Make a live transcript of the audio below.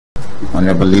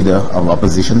Honorable Leader of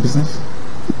Opposition Business.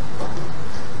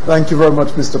 Thank you very much,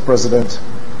 Mr. President.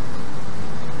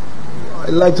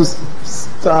 I'd like to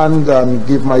stand and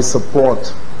give my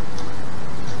support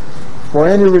for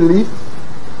any relief,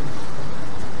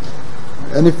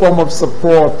 any form of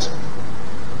support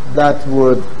that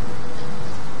would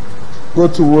go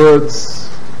towards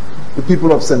the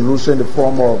people of St. Lucia in the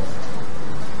form of,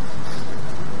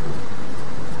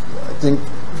 I think,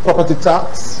 property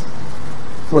tax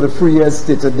for the 3 years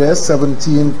stated there,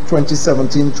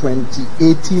 2017,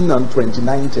 2018, and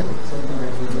 2019.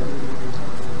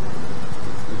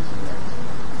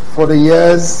 For the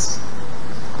years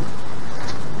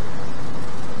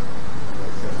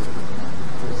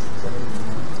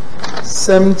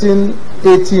 17,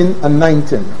 18, and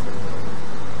 19.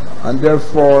 And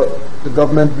therefore, the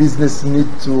government business need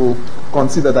to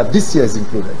consider that this year is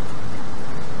included.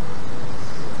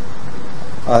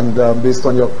 And based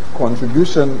on your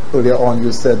contribution earlier on,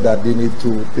 you said that they need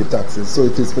to pay taxes. So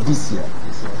it is for this year.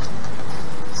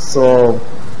 So,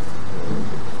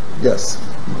 yes.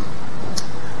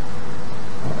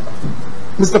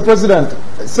 Mr. President,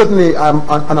 certainly,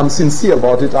 I'm sincere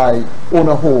about it. I own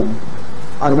a home.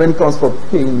 And when it comes for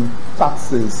paying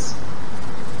taxes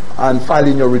and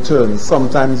filing your returns,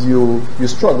 sometimes you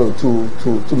struggle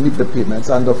to meet the payments.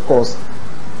 And of course,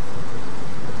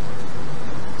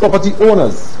 property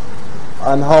owners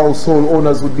and household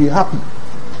owners would be happy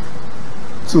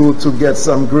to get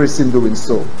some grace in doing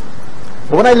so.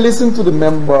 But when I listened to the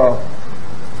member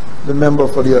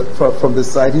from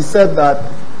this side, he said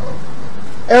that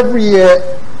every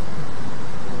year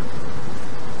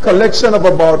collection of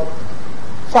about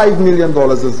 $5 million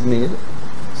is made,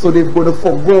 so they're going to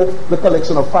forego the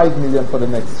collection of $5 million for the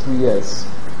next 3 years.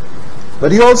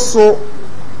 But he also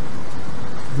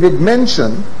made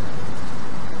mention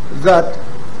that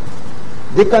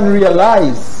they can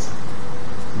realize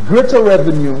greater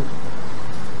revenue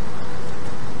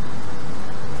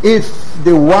if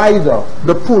they widen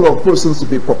the pool of persons to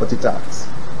pay property tax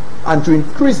and to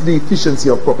increase the efficiency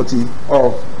of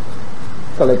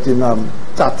collecting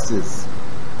taxes.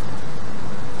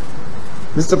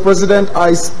 Mr. President,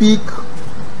 I speak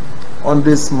on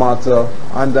this matter,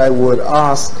 and I would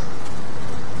ask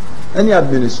any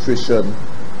administration,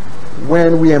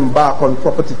 when we embark on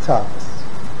property tax,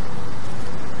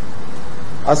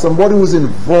 as somebody who's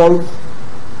involved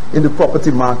in the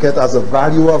property market, as a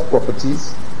valuer of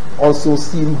properties, also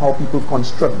seeing how people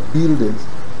construct buildings,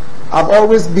 I've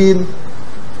always been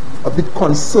a bit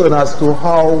concerned as to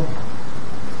how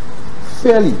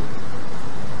fairly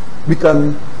we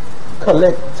can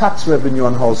collect tax revenue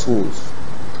on households,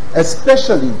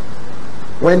 especially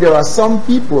when there are some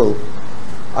people,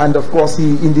 and of course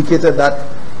he indicated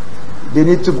that they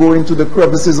need to go into the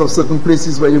crevices of certain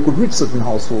places where you could reach certain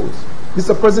households.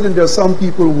 Mr. President, there are some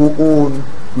people who own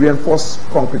reinforced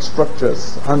concrete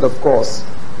structures, and of course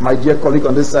my dear colleague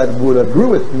on this side would agree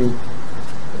with me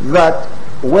that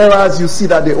whereas you see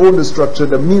that they own the structure,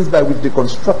 the means by which they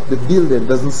construct the building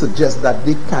doesn't suggest that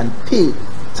they can pay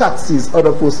taxes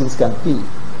other persons can pay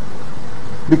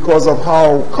because of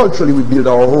how culturally we build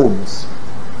our homes.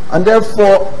 And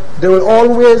therefore, there will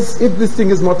always, if this thing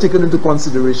is not taken into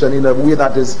consideration in a way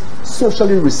that is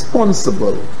socially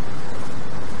responsible,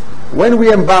 when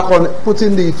we embark on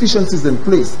putting the efficiencies in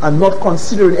place and not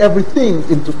considering everything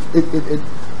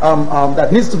that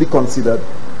needs to be considered,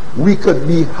 we could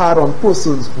be hard on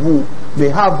persons who may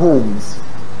have homes,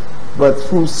 but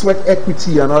through sweat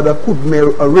equity and other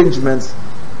arrangements,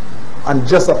 and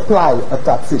just apply a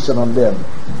taxation on them.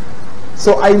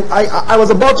 So I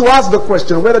was about to ask the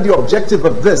question whether the objective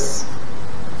of this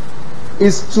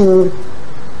is to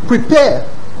prepare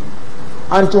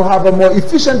and to have a more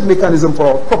efficient mechanism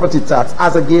for property tax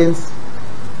as against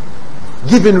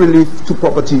giving relief to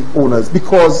property owners,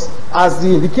 because as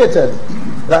he indicated,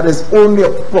 that is only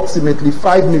approximately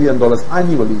 $5 million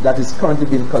annually that is currently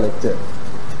being collected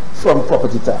from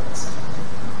property tax.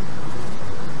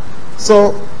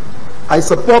 So I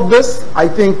support this. I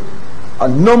think a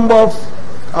number of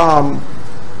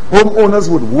homeowners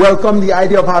would welcome the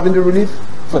idea of having the relief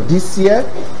for this year,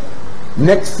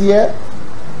 next year,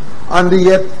 and the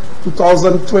year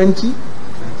 2020,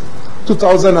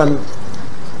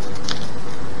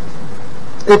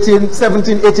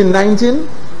 17, 18, 19.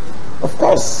 Of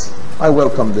course, I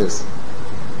welcome this.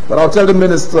 But I'll tell the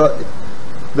minister,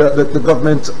 the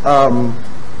government,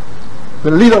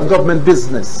 the leader of government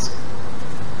business,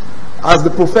 as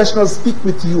the professionals speak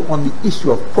with you on the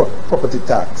issue of property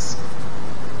tax,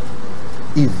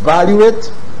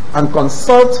 evaluate and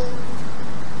consult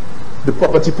the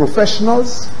property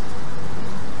professionals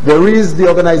There is the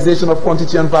Organization of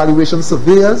Quantity and Valuation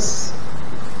Surveyors.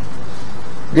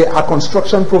 There are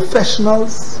construction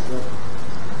professionals.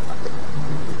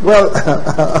 Well,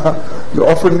 you're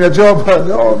offering me a job.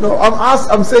 No.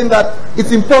 I'm saying that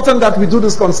it's important that we do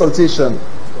this consultation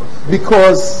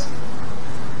because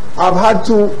I've had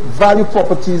to value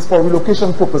properties for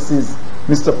relocation purposes,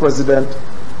 Mr. President.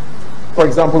 For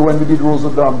example, when we did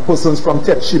Rosedam, persons from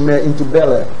Tetchime into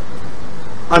Bel Air.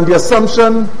 And the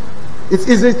assumption, it's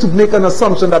easy to make an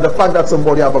assumption that the fact that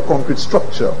somebody have a concrete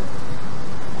structure,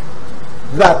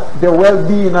 that their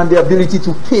well-being and their ability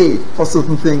to pay for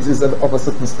certain things is of a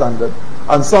certain standard.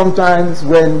 And sometimes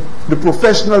when the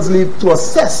professionals leave to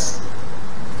assess,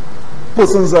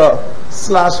 persons are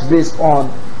slashed based on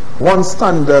one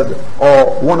standard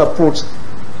or one approach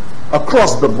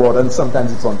across the board, and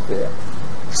sometimes it's unfair.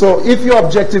 So if your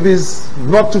objective is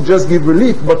not to just give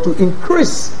relief, but to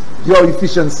increase your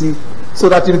efficiency so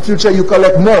that in the future you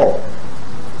collect more,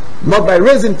 not by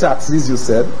raising taxes, you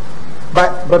said,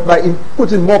 but by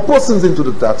putting more persons into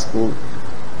the tax pool,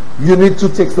 you need to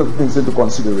take certain things into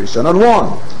consideration. And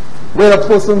one, whether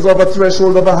persons of a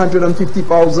threshold of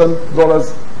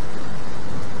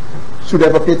 $150,000 should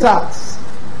ever pay tax,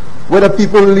 whether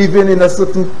people living in a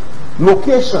certain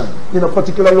location, in a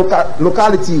particular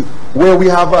locality where we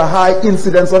have a high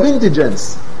incidence of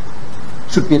indigence,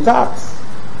 should pay tax,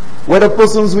 whether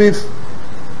persons with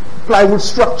plywood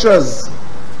structures,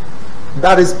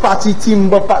 that is party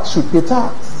timber patch, should pay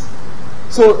tax.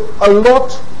 So a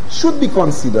lot should be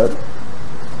considered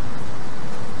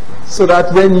so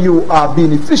that when you are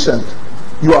being efficient,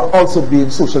 you are also being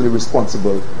socially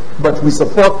responsible. But we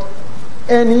support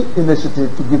any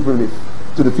initiative to give relief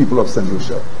to the people of St.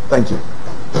 Lucia. Thank you.